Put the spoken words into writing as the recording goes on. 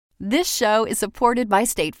This show is supported by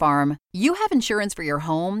State Farm. You have insurance for your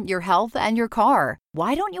home, your health, and your car.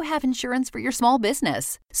 Why don't you have insurance for your small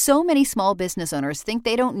business? So many small business owners think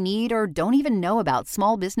they don't need or don't even know about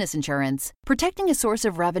small business insurance. Protecting a source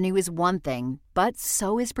of revenue is one thing, but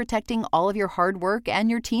so is protecting all of your hard work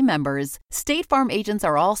and your team members. State Farm agents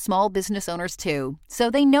are all small business owners too,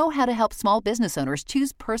 so they know how to help small business owners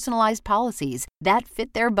choose personalized policies that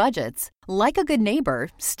fit their budgets. Like a good neighbor,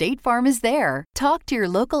 State Farm is there. Talk to your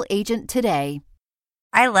local agent today.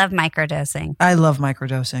 I love microdosing. I love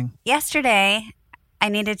microdosing. Yesterday, I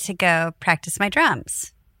needed to go practice my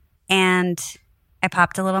drums, and I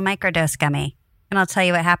popped a little microdose gummy, and I'll tell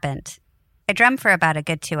you what happened. I drummed for about a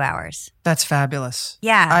good 2 hours. That's fabulous.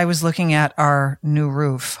 Yeah. I was looking at our new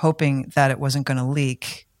roof, hoping that it wasn't going to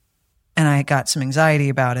leak, and I got some anxiety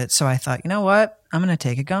about it. So I thought, you know what? I'm going to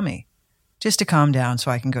take a gummy just to calm down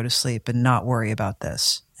so I can go to sleep and not worry about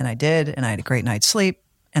this. And I did, and I had a great night's sleep,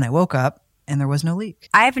 and I woke up, and there was no leak.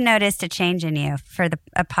 I've noticed a change in you for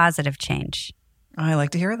a positive change. I like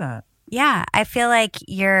to hear that. Yeah. I feel like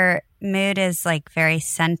your mood is like very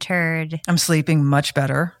centered. I'm sleeping much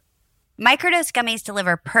better. Microdose gummies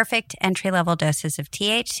deliver perfect entry-level doses of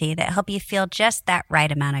THC that help you feel just that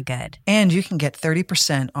right amount of good. And you can get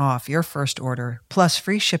 30% off your first order, plus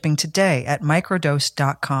free shipping today at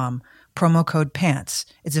microdose.com, promo code PANTS.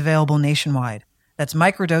 It's available nationwide. That's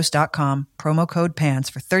microdose.com, promo code PANTS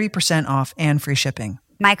for 30% off and free shipping.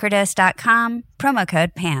 Microdose.com, promo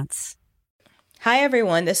code PANTS. Hi,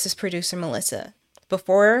 everyone. This is producer Melissa.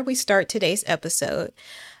 Before we start today's episode,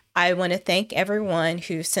 I want to thank everyone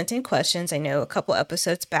who sent in questions. I know a couple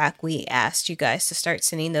episodes back, we asked you guys to start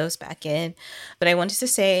sending those back in. But I wanted to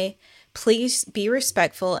say, please be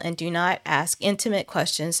respectful and do not ask intimate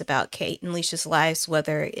questions about Kate and Leisha's lives,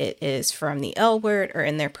 whether it is from the L Word or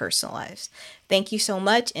in their personal lives. Thank you so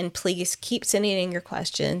much, and please keep sending in your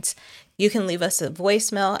questions. You can leave us a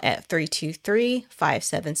voicemail at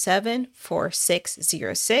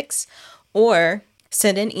 323-577-4606 or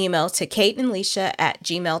send an email to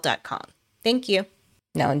kateandleisha@gmail.com. Thank you.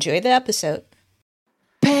 Now enjoy the episode.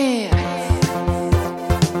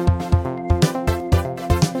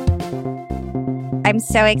 I'm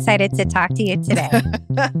so excited to talk to you today.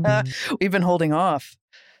 We've been holding off.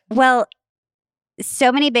 Well,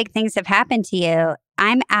 so many big things have happened to you.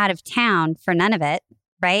 I'm out of town for none of it,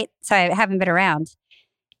 right? So I haven't been around.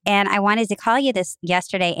 And I wanted to call you this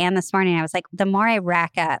yesterday and this morning. I was like, the more I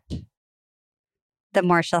rack up, the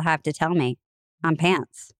more she'll have to tell me on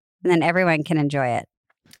Pants. And then everyone can enjoy it.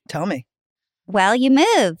 Tell me. Well, you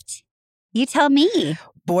moved. You tell me.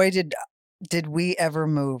 Boy, did we ever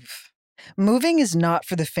move. Moving is not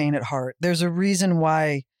for the faint at heart. There's a reason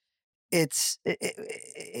why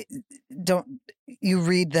don't you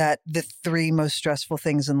read that the three most stressful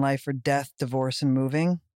things in life are death, divorce, and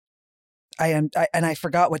moving. I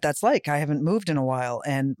forgot what that's like. I haven't moved in a while,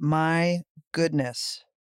 and my goodness,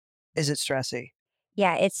 is it stressy?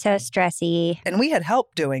 Yeah, it's so stressy. And we had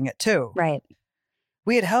help doing it too. Right.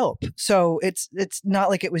 We had help. So it's not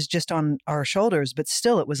like it was just on our shoulders, but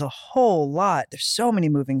still it was a whole lot. There's so many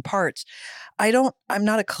moving parts. I'm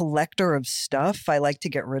not a collector of stuff. I like to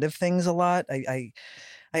get rid of things a lot. I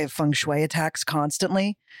have feng shui attacks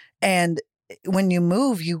constantly. And when you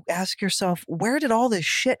move, you ask yourself, where did all this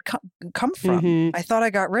shit come from? Mm-hmm. I thought I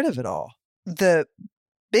got rid of it all. The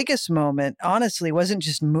biggest moment, honestly, wasn't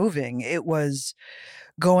just moving. It was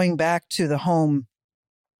going back to the home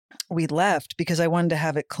we left because I wanted to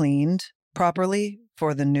have it cleaned properly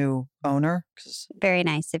for the new owner. Very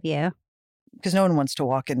nice of you. Because no one wants to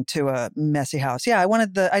walk into a messy house. Yeah,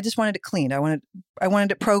 I just wanted it cleaned. I wanted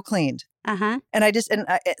it pro cleaned. Uh-huh. And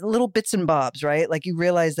little bits and bobs, right? Like you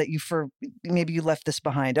realize that maybe you left this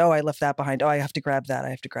behind. Oh, I left that behind. Oh, I have to grab that. I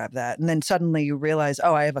have to grab that. And then suddenly you realize,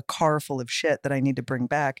 oh, I have a car full of shit that I need to bring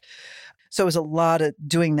back. So it was a lot of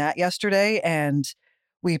doing that yesterday. And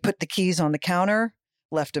we put the keys on the counter,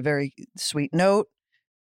 left a very sweet note,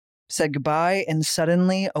 said goodbye, and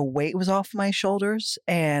suddenly a weight was off my shoulders.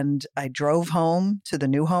 And I drove home to the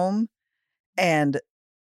new home, and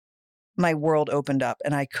my world opened up,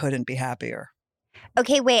 and I couldn't be happier.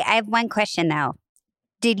 Okay, wait, I have one question though.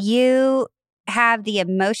 Did you have the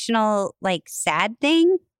emotional, sad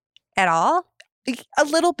thing at all? A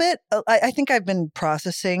little bit. I think I've been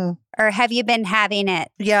processing. Or have you been having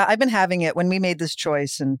it? Yeah, I've been having it. When we made this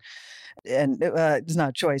choice, and it's not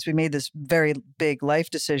a choice. We made this very big life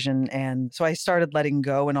decision. And so I started letting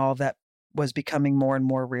go, and all of that was becoming more and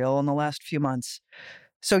more real in the last few months.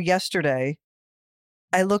 So yesterday,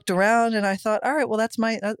 I looked around and I thought, all right, well,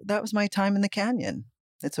 that was my time in the canyon.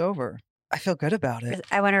 It's over. I feel good about it.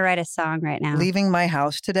 I want to write a song right now. Leaving my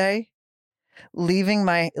house today Leaving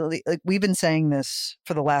like we've been saying this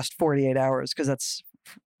for the last 48 hours because that's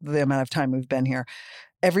the amount of time we've been here.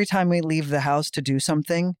 Every time we leave the house to do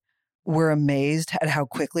something, we're amazed at how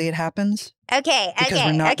quickly it happens. Okay. Because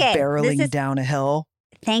we're not barreling down a hill.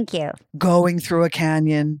 Thank you. Going through a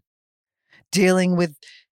canyon, dealing with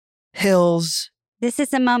hills. This is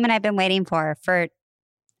the moment I've been waiting for,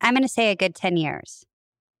 I'm going to say a good 10 years.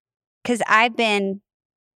 Because I've been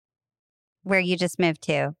where you just moved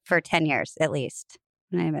to for 10 years at least.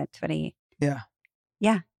 I'm at 20. Yeah.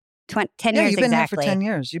 Yeah. 10 yeah, years you've been exactly. there for 10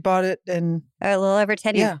 years. You bought it in... A little over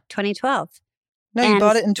 10 years. 2012. No, you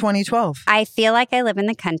bought it in 2012. I feel like I live in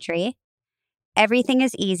the country. Everything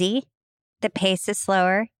is easy. The pace is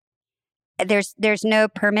slower. There's no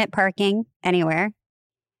permit parking anywhere.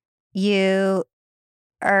 You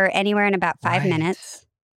are anywhere in about 5 minutes.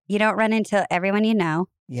 You don't run into everyone you know.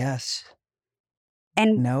 Yes.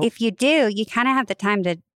 And if you do, you kind of have the time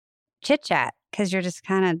to chit chat because you're just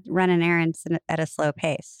kind of running errands at a slow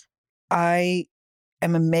pace. I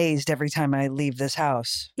am amazed every time I leave this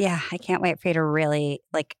house. Yeah, I can't wait for you to really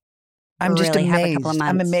I'm just really amazed. have a couple of months.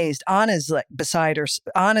 I'm amazed. Anna's like beside her.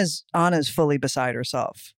 Anna's fully beside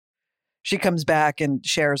herself. She comes back and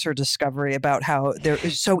shares her discovery about how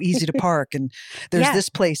it's so easy to park and there's this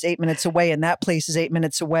place 8 minutes away and that place is 8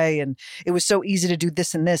 minutes away and it was so easy to do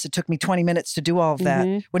this and this. It took me 20 minutes to do all of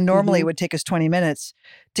that when normally it would take us 20 minutes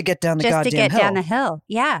to get down the goddamn hill. Just to get down the hill.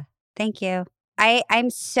 Yeah. Thank you.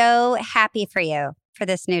 I'm so happy for you for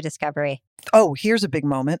this new discovery. Oh, here's a big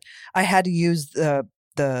moment. I had to use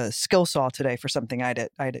the skill saw today for something. I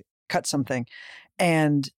had to cut something.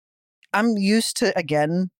 And I'm used to,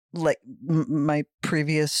 again, like my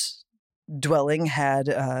previous dwelling had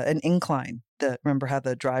an incline. Remember how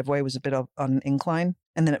the driveway was a bit on an incline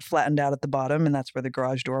and then it flattened out at the bottom and that's where the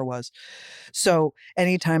garage door was. So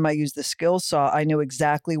anytime I used the skill saw, I knew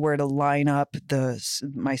exactly where to line up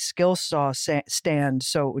my skill saw stand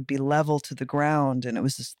so it would be level to the ground. And it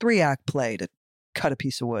was this 3-act play to cut a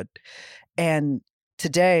piece of wood. And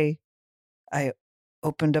today I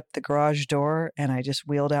opened up the garage door and I just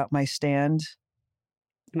wheeled out my stand.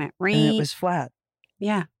 And it was flat.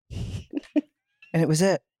 Yeah. And it was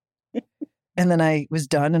it. And then I was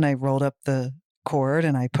done and I rolled up the cord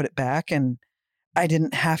and I put it back and I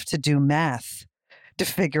didn't have to do math to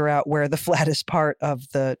figure out where the flattest part of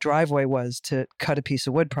the driveway was to cut a piece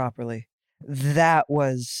of wood properly. No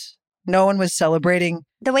one was celebrating.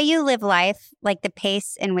 The way you live life, like the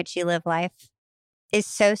pace in which you live life, is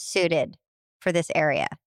so suited for this area.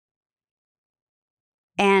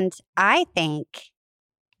 And I think,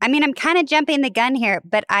 I'm kind of jumping the gun here,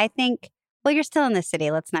 but I think, well, you're still in the city.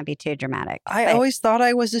 Let's not be too dramatic. I always thought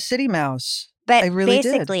I was a city mouse. But I really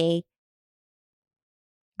basically,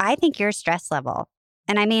 I think your stress level,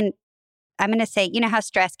 and I'm going to say, you know how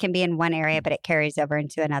stress can be in one area, but it carries over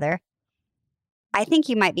into another. I think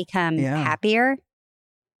you might become happier,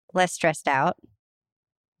 less stressed out,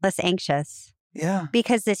 less anxious. Yeah.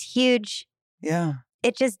 Because this huge,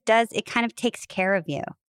 it kind of takes care of you.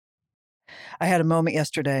 I had a moment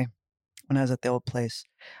yesterday when I was at the old place.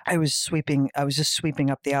 I was just sweeping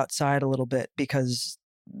up the outside a little bit because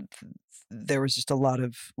there was just a lot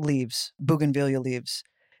of leaves, bougainvillea leaves.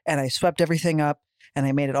 And I swept everything up and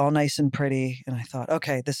I made it all nice and pretty. And I thought,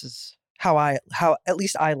 okay, this is how at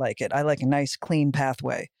least I like it. I like a nice clean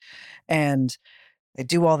pathway. And I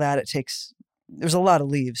do all that. There's a lot of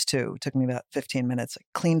leaves too. It took me about 15 minutes. I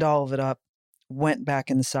cleaned all of it up, went back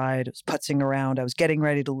inside. I was putzing around. I was getting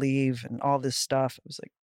ready to leave and all this stuff. It was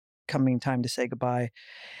like coming time to say goodbye.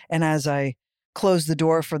 And as I closed the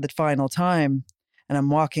door for the final time and I'm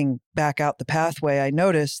walking back out the pathway, I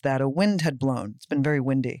noticed that a wind had blown. It's been very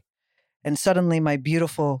windy. And suddenly my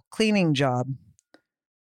beautiful cleaning job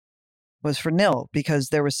was for nil because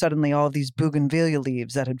there was suddenly all these bougainvillea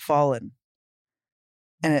leaves that had fallen.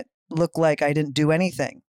 And it looked like I didn't do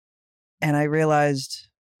anything. And I realized,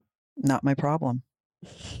 not my problem.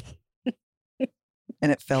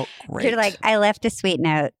 And it felt great. You're like, I left a sweet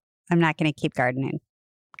note. I'm not going to keep gardening.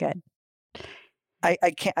 Good. I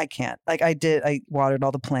can't. Like I watered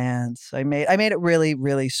all the plants. I made it really,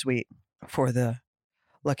 really sweet for the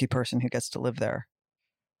lucky person who gets to live there.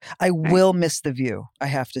 I will miss the view, I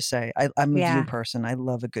have to say. I'm a view person. I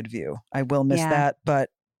love a good view. I will miss that, but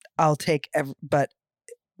I'll take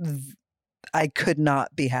I could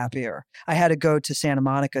not be happier. I had to go to Santa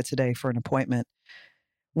Monica today for an appointment.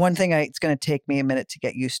 One thing it's going to take me a minute to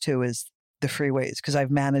get used to is the freeways because I've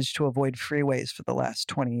managed to avoid freeways for the last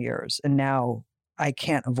 20 years and now I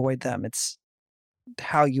can't avoid them. It's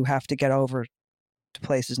how you have to get over to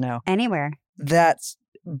places now. Anywhere. That's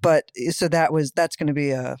going to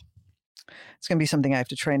be It's going to be something I have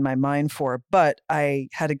to train my mind for. But I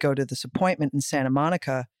had to go to this appointment in Santa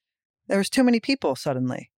Monica. There was too many people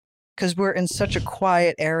suddenly because we're in such a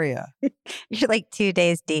quiet area. You're like 2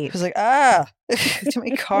 days It deep. was like, too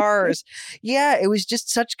many cars. Yeah, it was just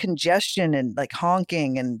such congestion and like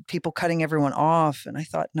honking and people cutting everyone off. And I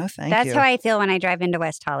thought, no, thank you. That's how I feel when I drive into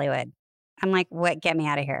West Hollywood. I'm like, what? Get me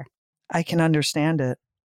out of here. I can understand it.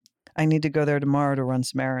 I need to go there tomorrow to run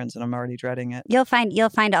some errands, and I'm already dreading it. You'll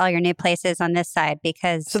find all your new places on this side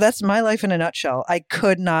because So that's my life in a nutshell. I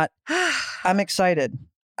could not. I'm excited.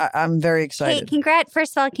 I'm very hey, excited.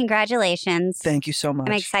 first of all, congratulations. Thank you so much.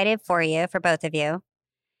 I'm excited for you, for both of you.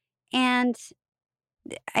 And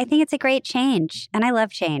I think it's a great change. And I love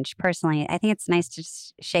change personally. I think it's nice to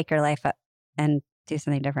just shake your life up and do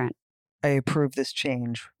something different. I approve this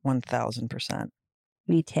change 1,000%.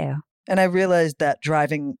 Me too. And I realized that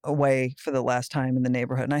driving away for the last time in the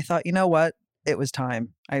neighborhood. And I thought, you know what? It was time.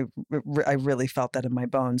 I really felt that in my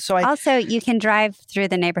bones. So also, you can drive through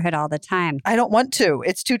the neighborhood all the time. I don't want to.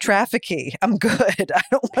 It's too trafficky. I'm good. I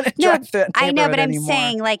don't want to drive through that neighborhood I know, but anymore. I'm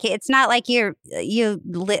saying like it's not like you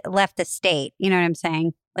left the state. You know what I'm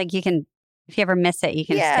saying? Like you can, if you ever miss it, you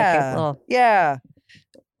can stick a little. Yeah.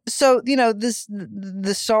 So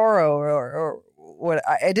the sorrow or what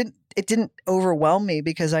it didn't overwhelm me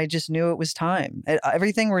because I just knew it was time.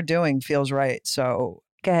 Everything we're doing feels right. So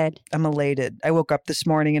good. I'm elated. I woke up this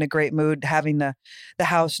morning in a great mood, having the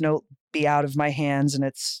house note be out of my hands, and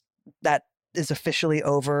that is officially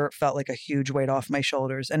over. Felt like a huge weight off my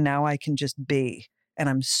shoulders, and now I can just be. And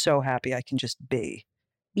I'm so happy I can just be.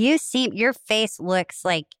 Your face looks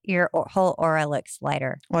like your whole aura looks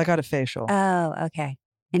lighter. Well, I got a facial. Oh, okay.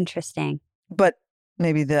 Interesting. But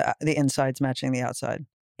maybe the inside's matching the outside.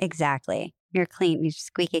 Exactly. You're clean. You're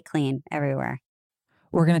squeaky clean everywhere.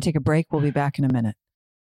 We're going to take a break. We'll be back in a minute.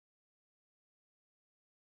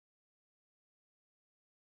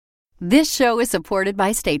 This show is supported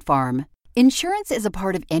by State Farm. Insurance is a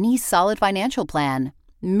part of any solid financial plan.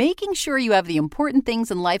 Making sure you have the important things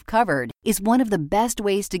in life covered is one of the best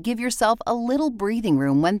ways to give yourself a little breathing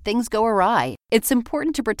room when things go awry. It's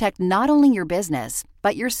important to protect not only your business,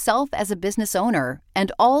 but yourself as a business owner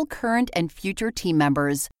and all current and future team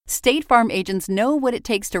members. State Farm agents know what it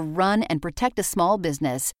takes to run and protect a small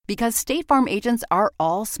business because State Farm agents are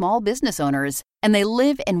all small business owners and they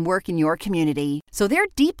live and work in your community. So they're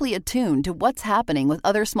deeply attuned to what's happening with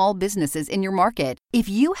other small businesses in your market. If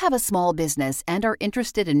you have a small business and are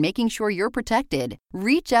interested in making sure you're protected,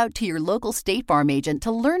 reach out to your local State Farm agent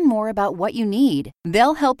to learn more about what you need.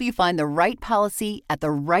 They'll help you find the right policy at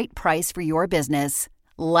the right price for your business.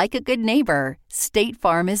 Like a good neighbor, State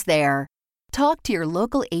Farm is there. Talk to your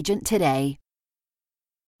local agent today.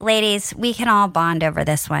 Ladies, we can all bond over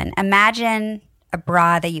this one. Imagine a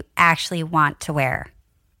bra that you actually want to wear.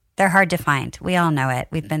 They're hard to find. We all know it.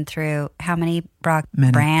 We've been through how many bra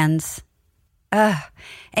brands? Ugh.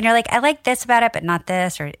 And you're like, I like this about it, but not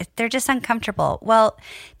this, or they're just uncomfortable. Well,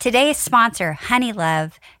 today's sponsor,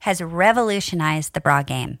 Honeylove, has revolutionized the bra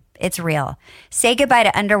game. It's real. Say goodbye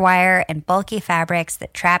to underwire and bulky fabrics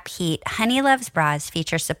that trap heat. Honeylove's bras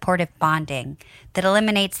feature supportive bonding that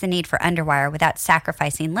eliminates the need for underwire without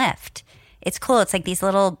sacrificing lift. It's cool. It's like these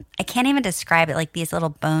little, I can't even describe it, like these little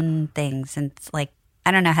bone things. And it's like,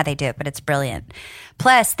 I don't know how they do it, but it's brilliant.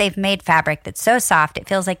 Plus, they've made fabric that's so soft, it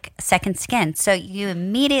feels like second skin. So you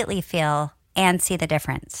immediately feel and see the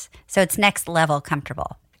difference. So it's next level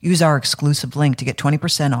comfortable. Use our exclusive link to get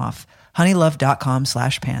 20% off.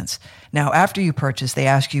 honeylove.com/pants. Now, after you purchase, they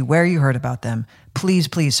ask you where you heard about them. Please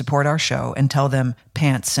support our show and tell them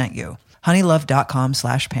Pants sent you.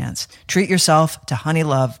 honeylove.com/pants. Treat yourself to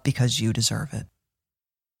Honeylove because you deserve it.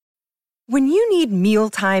 When you need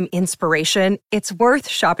mealtime inspiration, it's worth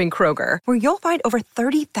shopping Kroger, where you'll find over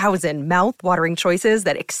 30,000 mouth-watering choices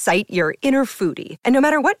that excite your inner foodie. And no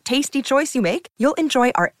matter what tasty choice you make, you'll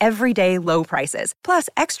enjoy our everyday low prices, plus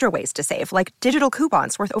extra ways to save, like digital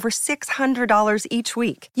coupons worth over $600 each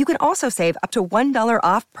week. You can also save up to $1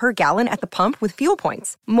 off per gallon at the pump with fuel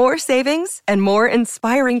points. More savings and more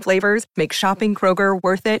inspiring flavors make shopping Kroger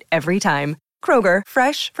worth it every time. Kroger,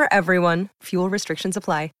 fresh for everyone. Fuel restrictions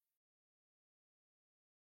apply.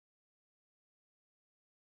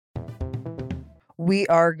 We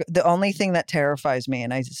are, the only thing that terrifies me,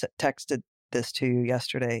 and I texted this to you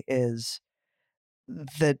yesterday, is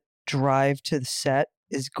the drive to the set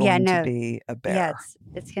is going to be a bear. Yeah,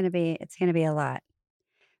 it's going to be a lot.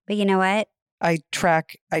 But you know what? I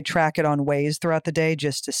track it on Waze throughout the day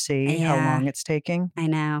just to see how long it's taking. I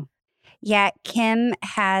know. Yeah, Kim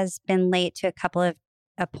has been late to a couple of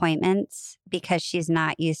appointments because she's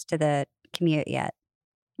not used to the commute yet.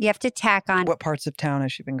 You have to tack on What parts of town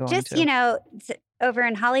has she been going just, to? over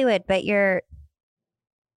in Hollywood, but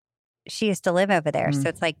she used to live over there. So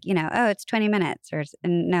it's like, it's 20 minutes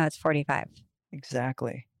and no, it's 45.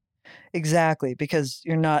 Exactly. Because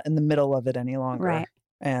you're not in the middle of it any longer. Right.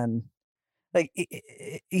 And like,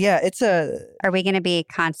 Are we going to be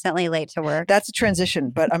constantly late to work? That's a transition,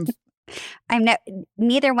 but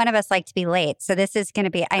neither one of us like to be late. So this is going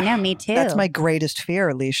to be, I know, me too. That's my greatest fear,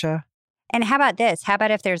 Alicia. And how about this? How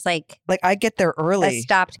about if there's like I get there early, a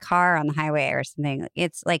stopped car on the highway or something?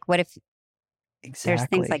 It's like, what if there's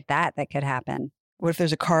things like that could happen? What if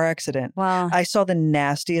there's a car accident? Well, I saw the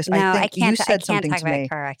nastiest. No, I think you said I can't something talk to about me,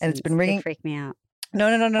 car accidents. and it's been ringing. They freak me out.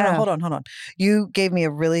 No. Hold on. You gave me a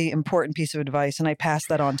really important piece of advice, and I passed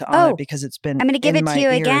that on to Anna because it's been. I'm going to give it to you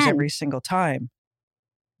again every single time.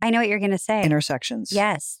 I know what you're going to say. Intersections.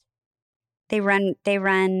 Yes, they run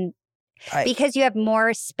because you have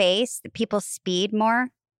more space. People speed more,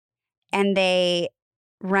 and they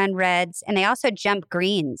run reds, and they also jump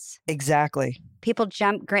greens. Exactly. People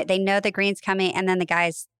jump green. They know the green's coming, and then the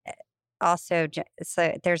guys also.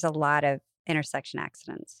 So there's a lot of intersection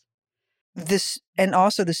accidents. And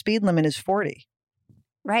also the speed limit is 40.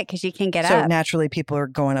 Right, because you can get up. So naturally people are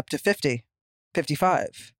going up to 50,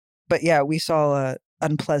 55. But yeah, we saw a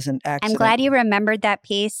unpleasant accident. I'm glad you remembered that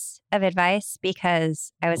piece of advice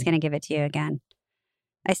because I was going to give it to you again.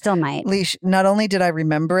 I still might. Leash, not only did I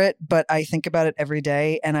remember it, but I think about it every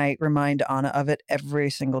day and I remind Anna of it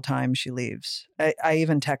every single time she leaves. I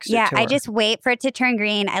even text it to her. Yeah, I just wait for it to turn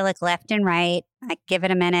green. I look left and right. I give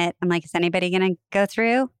it a minute. I'm like, is anybody going to go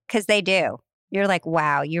through? Because they do. You're like,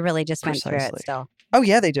 wow, you really just went through it still. Oh,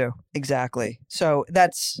 yeah, they do. Exactly. So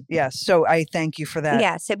So I thank you for that.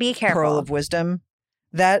 Yeah, so be careful. Pearl of wisdom.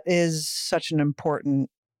 That is such an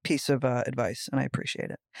important piece of advice, and I appreciate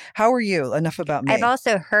it. How are you? Enough about me. I've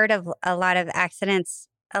also heard of a lot of accidents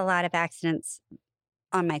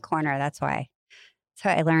on my corner. That's why. So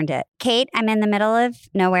I learned it. Kate, I'm in the middle of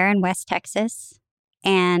nowhere in West Texas,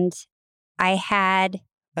 and I had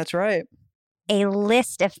That's right. a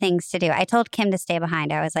list of things to do. I told Kim to stay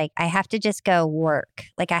behind. I was like, I have to just go work.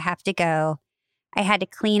 Like I had to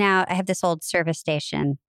clean out. I have this old service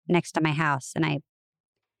station next to my house, and I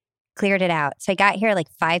cleared it out. So I got here like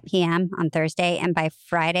 5 p.m. on Thursday, and by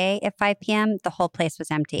Friday at 5 p.m., the whole place was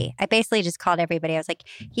empty. I basically just called everybody. I was like,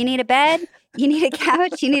 you need a bed? You need a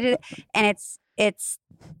couch? And it's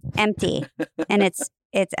empty. And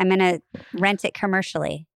I'm going to rent it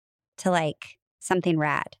commercially to like something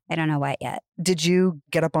rad. I don't know what yet. Did you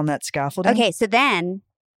get up on that scaffolding? Okay, so then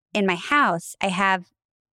in my house, I have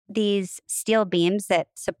these steel beams that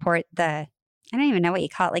support I don't even know what you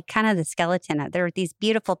call it, like kind of the skeleton. There are these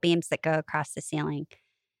beautiful beams that go across the ceiling.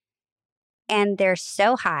 And they're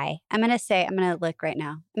so high. I'm going to look right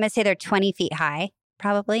now. I'm going to say they're 20 feet high,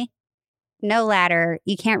 probably. No ladder.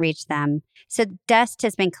 You can't reach them. So dust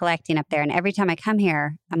has been collecting up there. And every time I come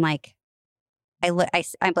here, I'm like, I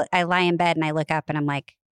lie in bed and I look up and I'm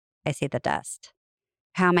like, I see the dust.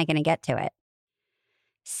 How am I going to get to it?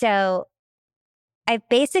 So I've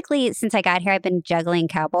basically, since I got here, I've been juggling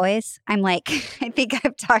cowboys. I'm like, I think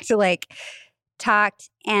I've talked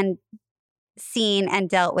and seen and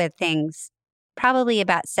dealt with things, probably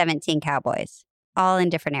about 17 cowboys, all in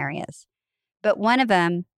different areas. But one of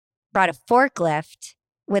them brought a forklift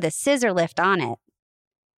with a scissor lift on it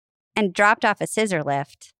and dropped off a scissor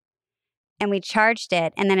lift. And we charged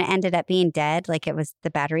it, and then it ended up being dead. Like the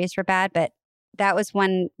batteries were bad, but that was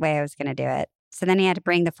one way I was going to do it. So then he had to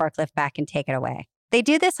bring the forklift back and take it away. They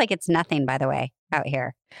do this like it's nothing, by the way, out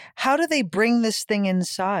here. How do they bring this thing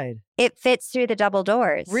inside? It fits through the double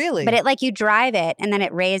doors. Really? But you drive it and then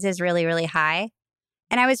it raises really, really high.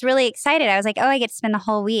 And I was really excited. I was like, oh, I get to spend the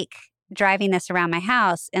whole week driving this around my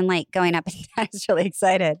house and like going up and down. I was really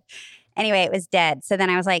excited. Anyway, it was dead. So then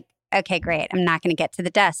I was like, okay, great. I'm not going to get to the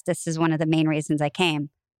dust. This is one of the main reasons I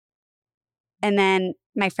came. And then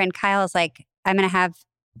my friend Kyle is like, I'm going to have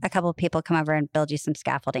a couple of people come over and build you some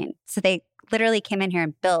scaffolding. So they literally came in here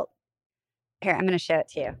and built. Here, I'm going to show it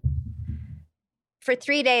to you. For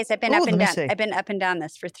 3 days, I've been up and down. I've been up and down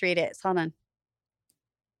this for 3 days. Hold on.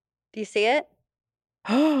 Do you see it?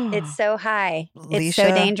 It's so high. It's so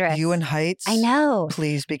dangerous. You and heights. I know.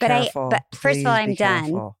 Please be careful. But first of all, I'm done.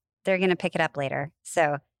 Careful. They're going to pick it up later.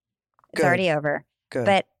 So it's Good. already over. Good.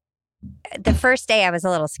 But the first day I was a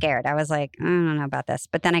little scared. I was like, I don't know about this.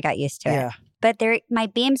 But then I got used to it. But my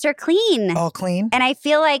beams are clean. All clean? And I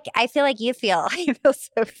feel like you feel. I feel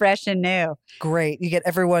so fresh and new. Great. You get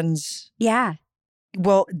everyone's. Yeah.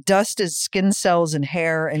 Well, dust is skin cells and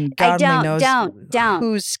hair, and God only knows don't.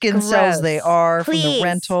 whose skin cells they are from the Please.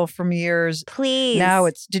 rental from years. Please. Now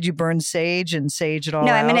did you burn sage and sage it all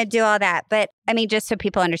No, out? I'm going to do all that. But I mean, just so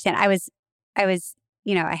people understand, I was,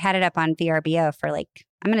 I had it up on VRBO for like,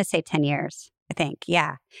 I'm going to say 10 years, I think.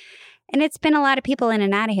 Yeah. And it's been a lot of people in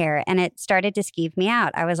and out of here, and it started to skeeve me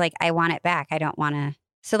out. I was like, I want it back. I don't want to.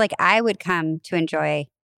 So like I would come to enjoy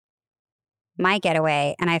my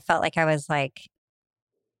getaway, and I felt like I was like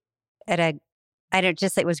it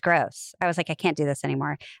was gross. I was like, I can't do this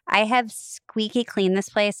anymore. I have squeaky cleaned this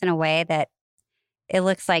place in a way that it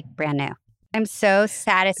looks like brand new. I'm so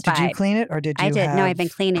satisfied. Did you clean it, or did you I did. have No, I've been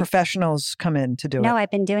cleaning. professionals come in to do it? No,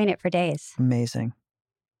 I've been doing it for days. Amazing.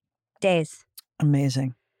 Days.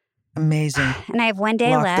 Amazing. And I have one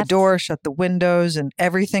day Lock left. the door, shut the windows, and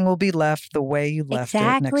everything will be left the way you left it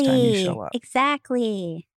next time you show up.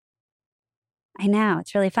 Exactly. I know.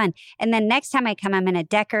 It's really fun. And then next time I come, I'm going to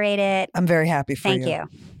decorate it. I'm very happy for you.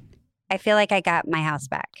 Thank you. I feel like I got my house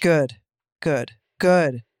back. Good.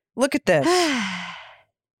 Look at this.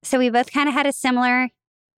 So we both kind of had a similar,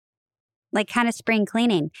 like, kind of spring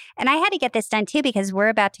cleaning. And I had to get this done too because we're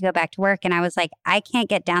about to go back to work. And I was like, I can't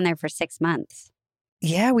get down there for 6 months.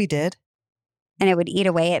 Yeah, we did. And it would eat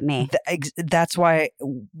away at me. That's why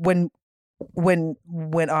when Anna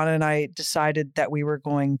and I decided that we were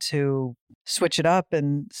going to switch it up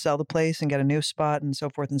and sell the place and get a new spot and so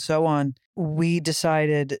forth and so on, we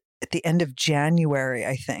decided at the end of January,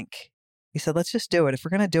 I think. We said, let's just do it. If we're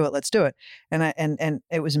going to do it, let's do it. And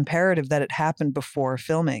it was imperative that it happened before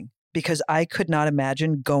filming because I could not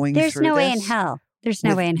imagine going through this. There's no way in hell. There's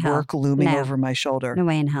no way in hell. Work looming over my shoulder. No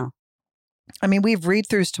way in hell. I mean, we have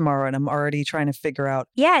read-throughs tomorrow, and I'm already trying to figure out.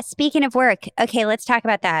 Yeah, speaking of work, okay, let's talk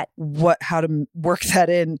about that. How to work that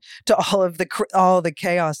in to all the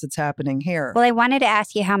chaos that's happening here. Well, I wanted to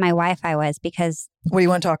ask you how my Wi-Fi was because. What do you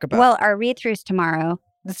want to talk about? Well, our read-throughs tomorrow.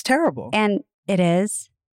 It's terrible, and it is.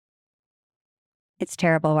 It's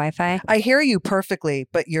terrible Wi-Fi. I hear you perfectly,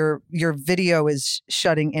 but your video is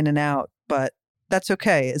shutting in and out. But that's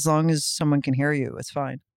okay as long as someone can hear you. It's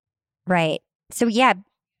fine. Right. So yeah.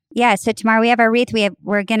 So tomorrow we have our read.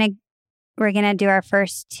 We're gonna do our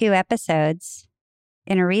first 2 episodes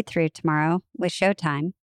in a read through tomorrow with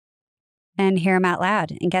Showtime, and hear them out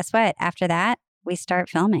loud. And guess what? After that, we start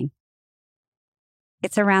filming.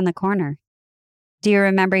 It's around the corner. Do you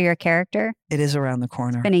remember your character? It is around the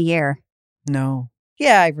corner. It's been a year. No.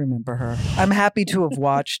 Yeah, I remember her. I'm happy to have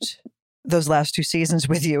watched those last 2 seasons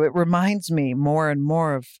with you. It reminds me more and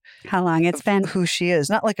more of how long it's been, who she is.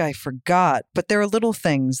 Not like I forgot, but there are little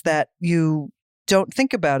things that you don't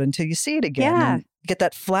think about until you see it again. Yeah. And get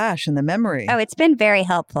that flash in the memory. Oh, it's been very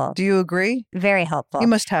helpful. Do you agree? Very helpful. You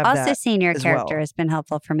must have also that. Also, seeing your as character well. has been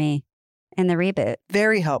helpful for me in the reboot.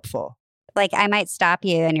 Very helpful. Like I might stop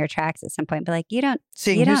you in your tracks at some point, but like you don't.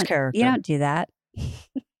 Seeing whose character? You don't do that.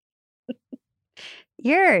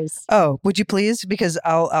 Yours. Oh, would you please? Because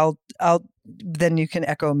I'll then you can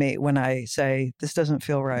echo me when I say this doesn't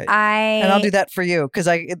feel right. And I'll do that for you because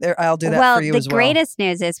I'll do that for you as well. Well, the greatest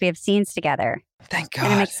news is we have scenes together. Thank God.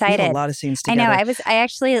 And I'm excited. We have a lot of scenes together. I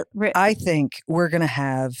know. I think we're going to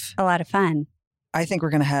have a lot of fun. I think we're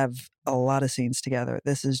going to have a lot of scenes together.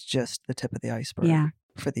 This is just the tip of the iceberg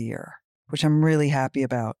for the year, which I'm really happy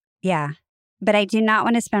about. Yeah. But I do not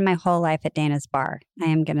want to spend my whole life at Dana's bar. I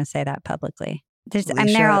am going to say that publicly. Alicia, I'm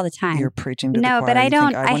there all the time. You're preaching to the choir. No, but I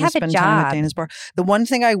don't. I have a job. Time at Dana's bar. The one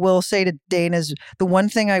thing I will say about Dana's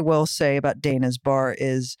bar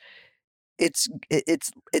is it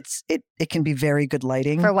can be very good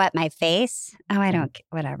lighting. For what, my face? Oh, I don't.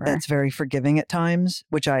 Whatever. That's very forgiving at times,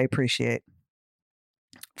 which I appreciate.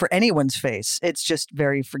 For anyone's face, it's just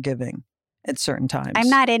very forgiving at certain times. I'm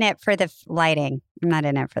not in it for the lighting.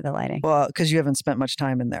 Well, because you haven't spent much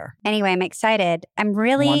time in there. Anyway, I'm excited. I'm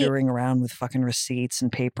really wandering around with fucking receipts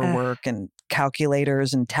and paperwork and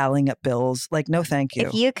calculators and tallying up bills. Like, no, thank you.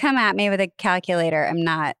 If you come at me with a calculator, I'm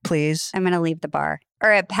not. Please. I'm going to leave the bar.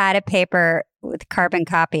 Or a pad of paper with carbon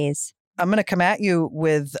copies. I'm going to come at you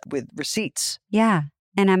with receipts. Yeah.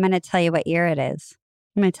 And I'm going to tell you what year it is.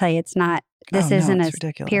 I'm going to tell you it's not. This isn't a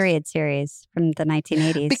period series from the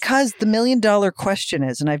 1980s. Because the $1 million question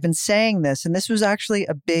is, and I've been saying this, and this was actually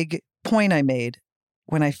a big point I made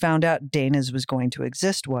when I found out Dana's was going to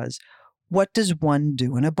exist was, what does one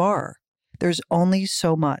do in a bar? There's only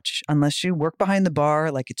so much. Unless you work behind the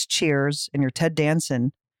bar like it's Cheers and you're Ted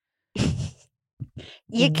Danson.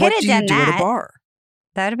 You could have done that. What do you do at a bar?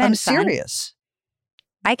 That would have been fun. I'm serious.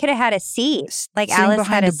 I could have had a seat. Like Sitting Alice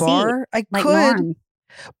had a bar, seat. I like could. Norm.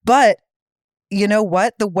 But you know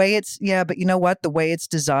what? The way it's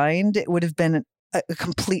designed, it would have been a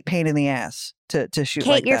complete pain in the ass to shoot Kate,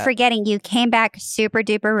 like you're that. forgetting you came back super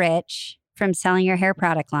duper rich from selling your hair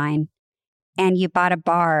product line, and you bought a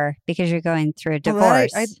bar because you're going through a Well,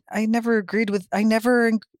 divorce. I never agreed with. I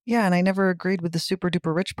never agreed with the super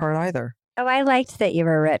duper rich part either. Oh, I liked that you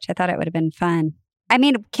were rich. I thought it would have been fun. I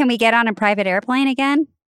mean, can we get on a private airplane again?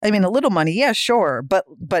 I mean, a little money, yeah, sure, but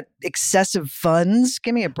excessive funds.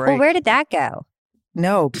 Give me a break. Well, where did that go?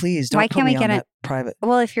 No, please don't Why put can't we me get on a- that private.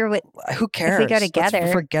 Well, if you're with, Who cares? we go Let's together,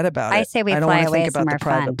 forget about it. I say we I don't fly want to away think about somewhere the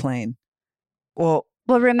private fun. plane. Well,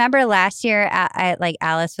 remember last year, like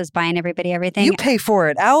Alice was buying everybody everything. you pay for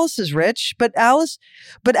it. Alice is rich, but Alice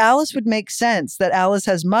would make sense that Alice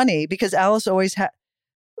has money because Alice always had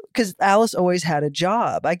a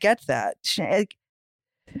job. I get that.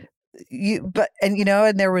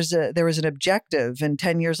 And there was an objective, and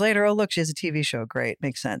 10 years later, oh look, she has a TV show. Great,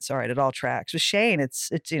 makes sense. All right, it all tracks. With Shane, it's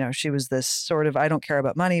she was this sort of, I don't care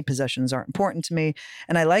about money, possessions aren't important to me,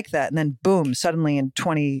 and I like that. And then boom, suddenly in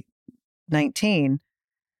 2019,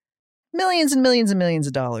 millions and millions and millions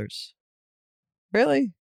of dollars.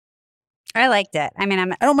 Really? I liked it. I mean,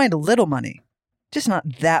 I don't mind a little money, just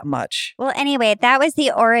not that much. well, anyway, that was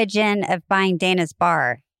the origin of buying Dana's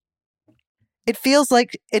bar. It feels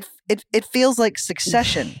like it feels like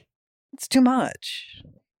Succession. It's too much.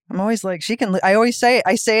 I'm always like, I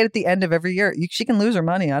say it at the end of every year. She can lose her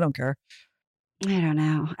money. I don't care. I don't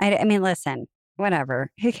know. I mean, listen,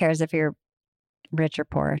 whatever. Who cares if you're rich or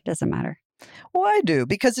poor? It doesn't matter. Well, I do,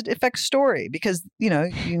 because it affects story. Because you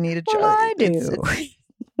need a job. Well, I do.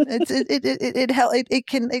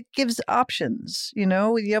 It gives options. You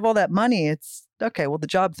have all that money. It's okay. Well, the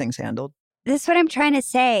job thing's handled. This is what I'm trying to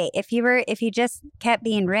say. If you just kept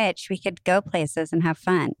being rich, we could go places and have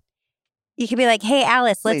fun. You could be like, "Hey,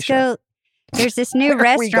 Alice, let's Alicia. go. There's this new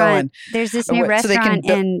Where are we going? restaurant. There's this new So they can restaurant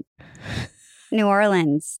in New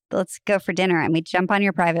Orleans. Let's go for dinner." And we'd jump on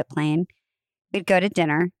your private plane. We'd go to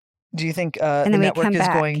dinner. Do you think And the then we network come is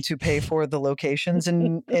back. going to pay for the locations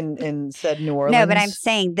in said New Orleans? No, but I'm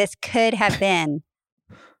saying this could have been,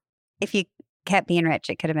 if you kept being rich,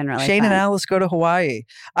 it could have been really Shane fun. and Alice go to Hawaii.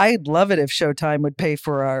 I'd love it if Showtime would pay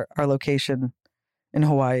for our location in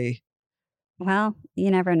Hawaii. Well, you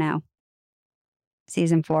never know.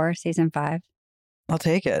 Season 4, season 5. I'll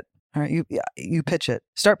take it. All right, you pitch it.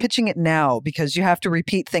 Start pitching it now, because you have to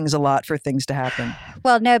repeat things a lot for things to happen.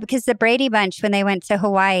 Well, no, because the Brady Bunch, when they went to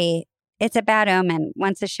Hawaii, it's a bad omen.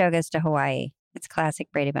 Once a show goes to Hawaii, it's classic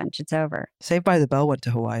Brady Bunch. It's over. Saved by the Bell went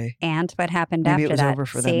to Hawaii. And what happened Maybe after it was that? over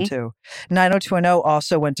for See? them too. 90210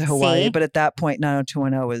 also went to Hawaii, See? but at that point,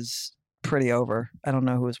 90210 is pretty over. I don't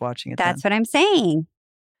know who was watching it. That's then. what I'm saying.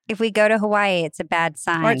 If we go to Hawaii, it's a bad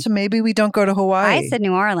sign. All right, so maybe we don't go to Hawaii. I said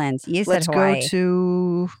New Orleans. You Let's said Hawaii. go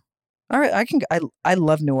to. All right, I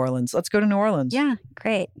love New Orleans. Let's go to New Orleans. Yeah,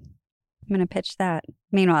 great. I'm going to pitch that.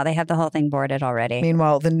 Meanwhile, they have the whole thing boarded already.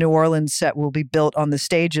 Meanwhile, the New Orleans set will be built on the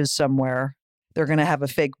stages somewhere. They're going to have a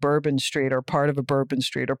fake Bourbon Street, or part of a Bourbon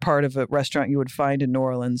Street, or part of a restaurant you would find in New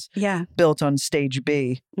Orleans, Yeah. built on stage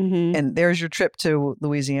B. Mm-hmm. And there's your trip to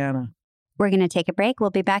Louisiana. We're going to take a break. We'll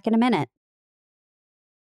be back in a minute.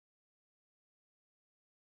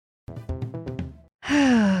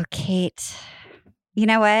 Oh, Kate. You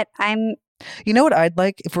know what? You know what I'd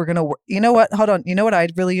like if we're going to, you know what? Hold on. You know what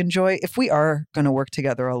I'd really enjoy if we are going to work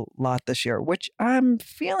together a lot this year, which I'm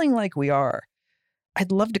feeling like we are.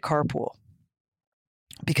 I'd love to carpool,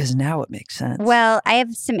 because now it makes sense. Well, I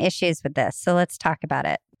have some issues with this, so let's talk about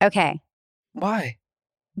it. Okay. Why?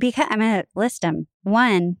 Because I'm going to list them.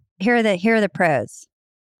 One, here are the pros.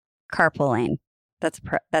 Carpooling. That's a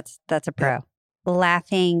pro. That's a pro. Yeah.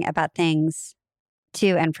 Laughing about things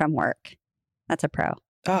to and from work. That's a pro.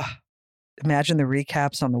 Ah, imagine the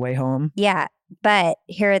recaps on the way home. Yeah, but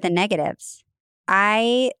here are the negatives.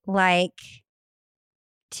 I like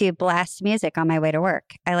to blast music on my way to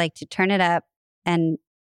work. I like to turn it up and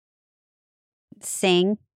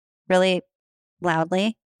sing really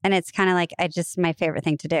loudly. And it's kind of like, my favorite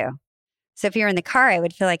thing to do. So if you're in the car, I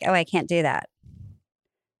would feel like, oh, I can't do that.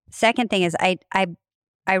 Second thing is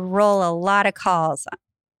I roll a lot of calls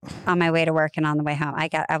on my way to work and on the way home.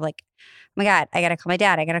 I'm like, oh my God, I got to call my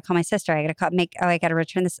dad. I got to call my sister. I got to I got to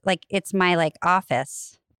return this. Like, it's my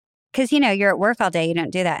office. Cause you're at work all day. You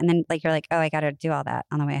don't do that. And then you're like, oh, I got to do all that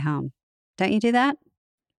on the way home. Don't you do that?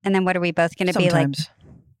 And then what are we both going to be like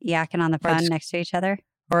yakking on the phone next to each other?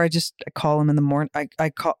 Or I call them in the morning. I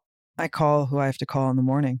call who I have to call in the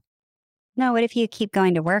morning. No, what if you keep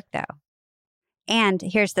going to work though? And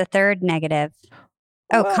here's the third negative.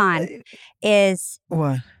 Con is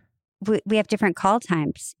what? We have different call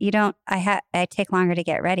times. I take longer to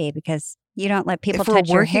get ready because You don't let people If we're touch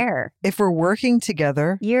your working- hair. If we're working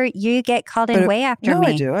together, You get called in But- way after no,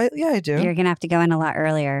 me. I do. I do. You're going to have to go in a lot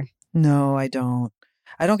earlier. No, I don't.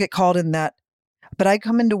 I don't get called in that. But I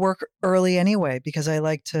come into work early anyway because I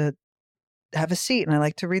like to have a seat and I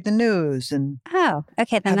like to read the news and Oh,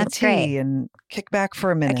 okay. Then have that's a tea great. and kick back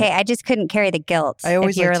for a minute. Okay. I just couldn't carry the guilt I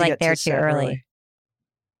always if you were like to like get there to too set early.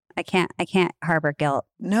 I can't harbor guilt.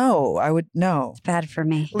 No, I would no. It's bad for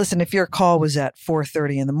me. Listen, if your call was at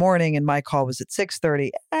 4:30 in the morning and my call was at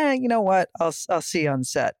 6:30, you know what? I'll see you on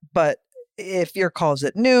set. But if your call's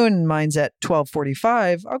at noon and mine's at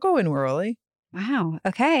 12:45, I'll go in early. Wow.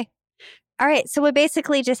 Okay. All right. So we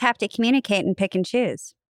basically just have to communicate and pick and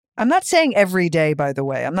choose. I'm not saying every day, by the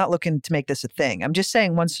way. I'm not looking to make this a thing. I'm just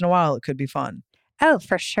saying once in a while it could be fun. Oh,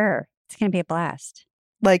 for sure. It's going to be a blast.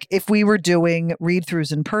 Like if we were doing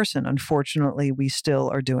read-throughs in person, unfortunately, we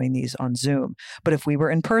still are doing these on Zoom. But if we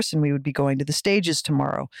were in person, we would be going to the stages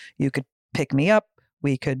tomorrow. You could pick me up.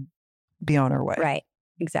 We could be on our way. Right.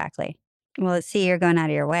 Exactly. Well, see, you're going out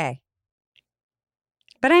of your way.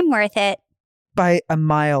 But I'm worth it. By a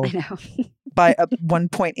mile, I know. by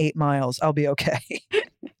 1.8 miles, I'll be okay.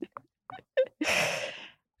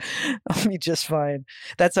 I'll be just fine.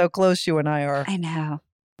 That's how close you and I are. I know.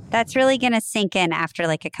 That's really going to sink in after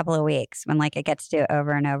like a couple of weeks when like I get to do it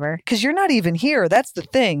over and over. Because you're not even here. That's the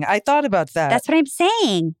thing. I thought about that. That's what I'm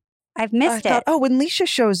saying. I've missed I thought, it. oh, when Leisha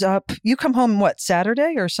shows up, you come home what,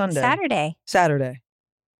 Saturday or Sunday? Saturday. Saturday.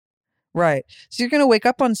 Right. So you're going to wake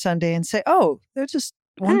up on Sunday and say, oh, they're just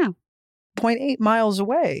 1.8 miles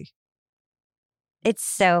away. It's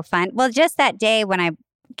so fun. Well, just that day when I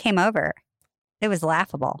came over, it was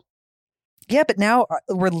laughable. Yeah, but now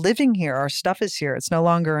we're living here. Our stuff is here. It's no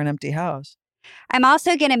longer an empty house. I'm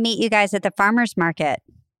also going to meet you guys at the farmer's market.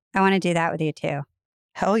 I want to do that with you too.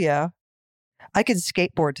 Hell yeah. I could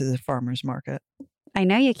skateboard to the farmer's market. I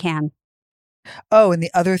know you can. Oh, and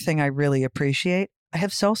the other thing I really appreciate, I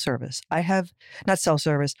have cell service. I have, not cell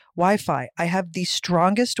service, Wi-Fi. I have the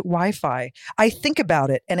strongest Wi-Fi. I think about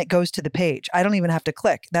it and it goes to the page. I don't even have to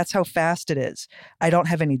click. That's how fast it is. I don't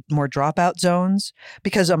have any more dropout zones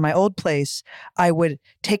because on my old place, I would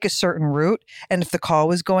take a certain route. And if the call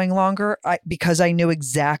was going longer, because I knew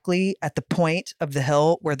exactly at the point of the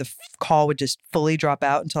hill where the call would just fully drop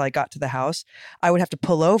out until I got to the house, I would have to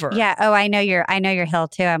pull over. Yeah. Oh, I know your hill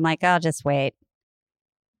too. I'm like, I'll just wait.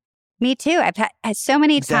 Me too. I've had so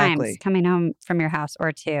many times coming home from your house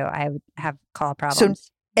or two, I would have call problems.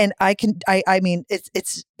 And I can, I mean,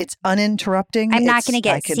 it's uninterrupting. I'm not going to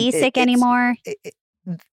get seasick anymore.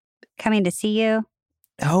 Coming to see you.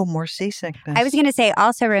 Oh, more seasickness. I was going to say,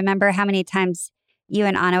 also remember how many times you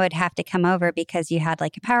and Anna would have to come over because you had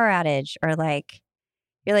like a power outage or like,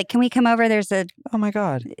 you're like, can we come over? Oh my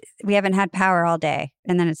God. We haven't had power all day.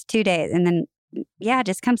 And then it's 2 days. And then, yeah,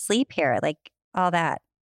 just come sleep here. Like all that.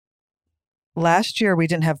 Last year, we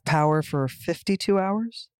didn't have power for 52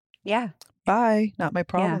 hours. Yeah. Bye. Not my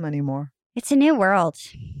problem anymore. It's a new world.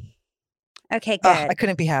 Okay, good. I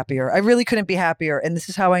couldn't be happier. I really couldn't be happier. And this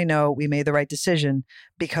is how I know we made the right decision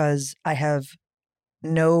because I have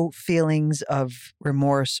no feelings of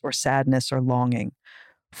remorse or sadness or longing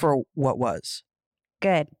for what was.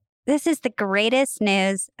 Good. This is the greatest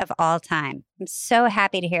news of all time. I'm so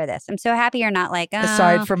happy to hear this. I'm so happy you're not like,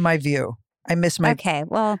 Aside from my view. I miss my Okay,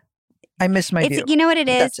 well, I miss my view. You know what it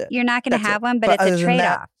is? That's it. You're not going to have one, but it's a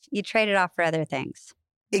trade-off. You trade it off for other things.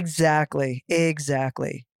 Exactly.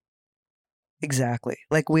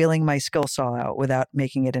 Like wheeling my skill saw out without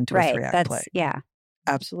making it into a 3-act play. Yeah.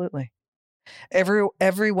 Absolutely.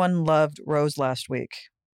 Everyone loved Rose last week.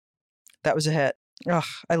 That was a hit. Oh,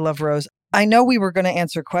 I love Rose. I know we were going to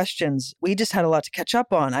answer questions. We just had a lot to catch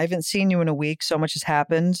up on. I haven't seen you in a week. So much has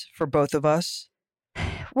happened for both of us.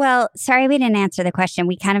 Well, sorry we didn't answer the question.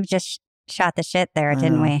 We kind of just shot the shit there,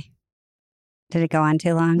 didn't we? Did it go on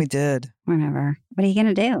too long? We did. Whatever. What are you going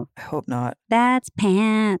to do? I hope not. That's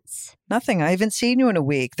pants. Nothing. I haven't seen you in a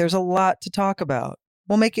week. There's a lot to talk about.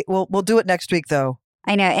 We'll make it. We'll do it next week, though.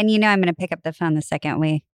 I know. And you know I'm going to pick up the phone the second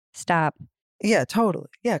we stop. Yeah, totally.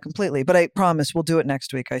 Yeah, completely. But I promise we'll do it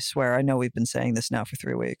next week. I swear. I know we've been saying this now for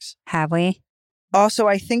 3 weeks. Have we? Also,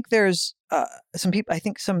 I think there's some people. I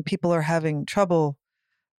think some people are having trouble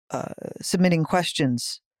submitting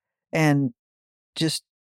questions. And just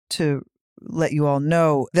to let you all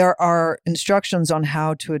know, there are instructions on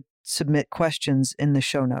how to submit questions in the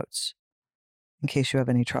show notes in case you have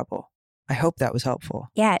any trouble. I hope that was helpful.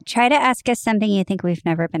 Yeah, try to ask us something you think we've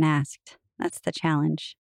never been asked. That's the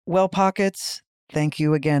challenge. Well, Pockets, thank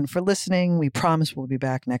you again for listening. We promise we'll be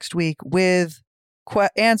back next week with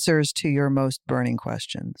answers to your most burning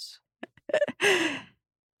questions.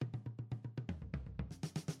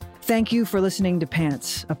 Thank you for listening to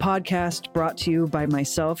Pants, a podcast brought to you by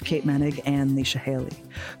myself, Kate Menig, and Leisha Haley.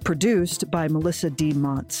 Produced by Melissa D.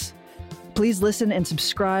 Montz. Please listen and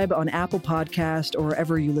subscribe on Apple Podcast or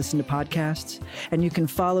wherever you listen to podcasts. And you can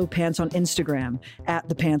follow Pants on Instagram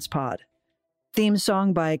 @ThePantsPod. Theme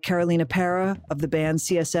song by Carolina Parra of the band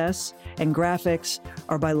CSS, and graphics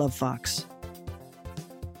are by Love Fox.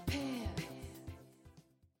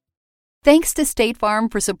 Thanks to State Farm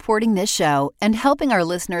for supporting this show and helping our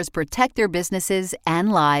listeners protect their businesses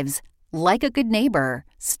and lives. Like a good neighbor,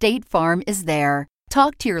 State Farm is there.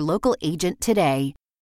 Talk to your local agent today.